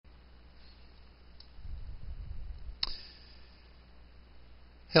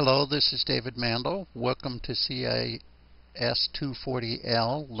Hello, this is David Mandel. Welcome to CIS240L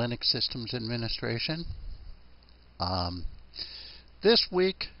Linux Systems Administration. This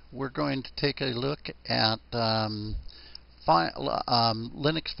week we're going to take a look at Linux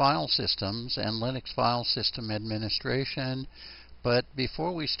file systems and Linux file system administration. But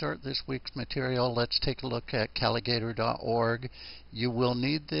before we start this week's material, let's take a look at Calagator.org. You will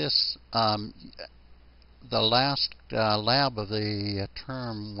need this. The last lab of the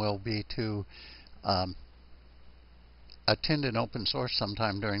term will be to attend an open source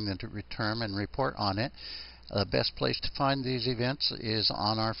sometime during the term and report on it. The best place to find these events is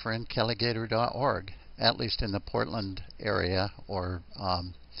on our friend Calagator.org, at least in the Portland area or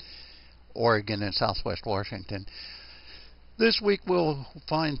Oregon and Southwest Washington. This week we'll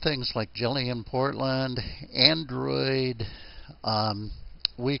find things like Jelly in Portland, Android,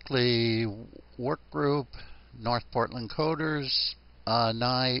 weekly work group, North Portland Coders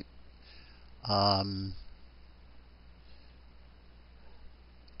night,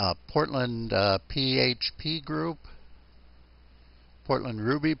 Portland PHP group, Portland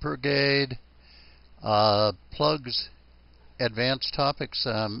Ruby Brigade, Plugs Advanced Topics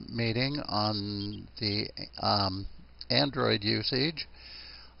meeting on the Android usage,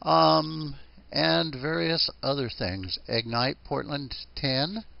 and various other things. Ignite Portland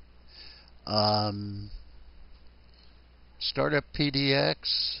 10, Startup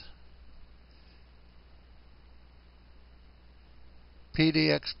PDX,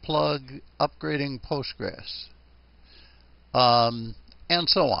 PDX plug upgrading Postgres, and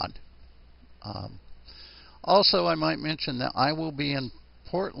so on. Also, I might mention that I will be in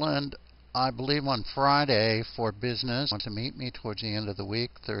Portland, I believe, on Friday for business. Want to meet me towards the end of the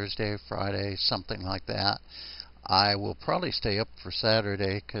week, Thursday, Friday, something like that. I will probably stay up for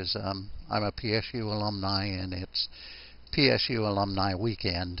Saturday because I'm a PSU alumni and it's PSU alumni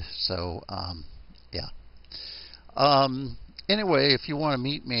weekend. So, yeah. Anyway, if you want to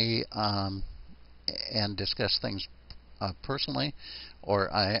meet me and discuss things personally,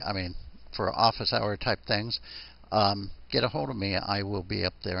 or I mean, for office hour type things, get a hold of me. I will be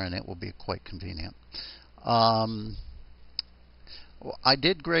up there, and it will be quite convenient. I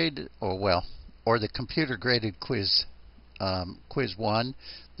did grade, or the computer graded quiz 1.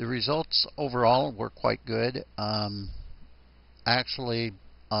 The results overall were quite good. Actually,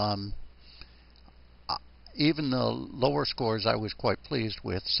 even the lower scores I was quite pleased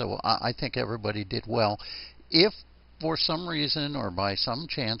with, so I think everybody did well. If for some reason or by some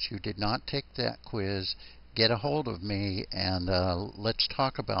chance you did not take that quiz, get a hold of me and let's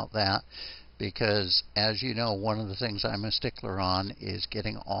talk about that, because as you know, one of the things I'm a stickler on is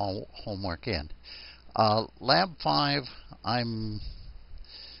getting all homework in. Lab 5 I'm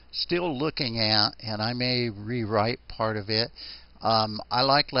still looking at, and I may rewrite part of it. I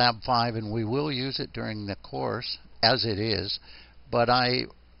like Lab 5 and we will use it during the course as it is, but I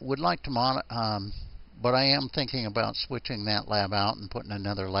would like to but I am thinking about switching that lab out and putting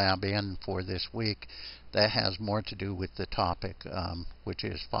another lab in for this week that has more to do with the topic, which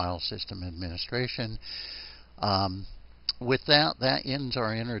is file system administration. With that, that ends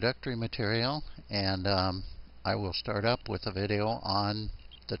our introductory material, and I will start up with a video on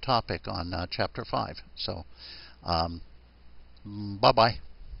the topic on Chapter 5. So, bye-bye.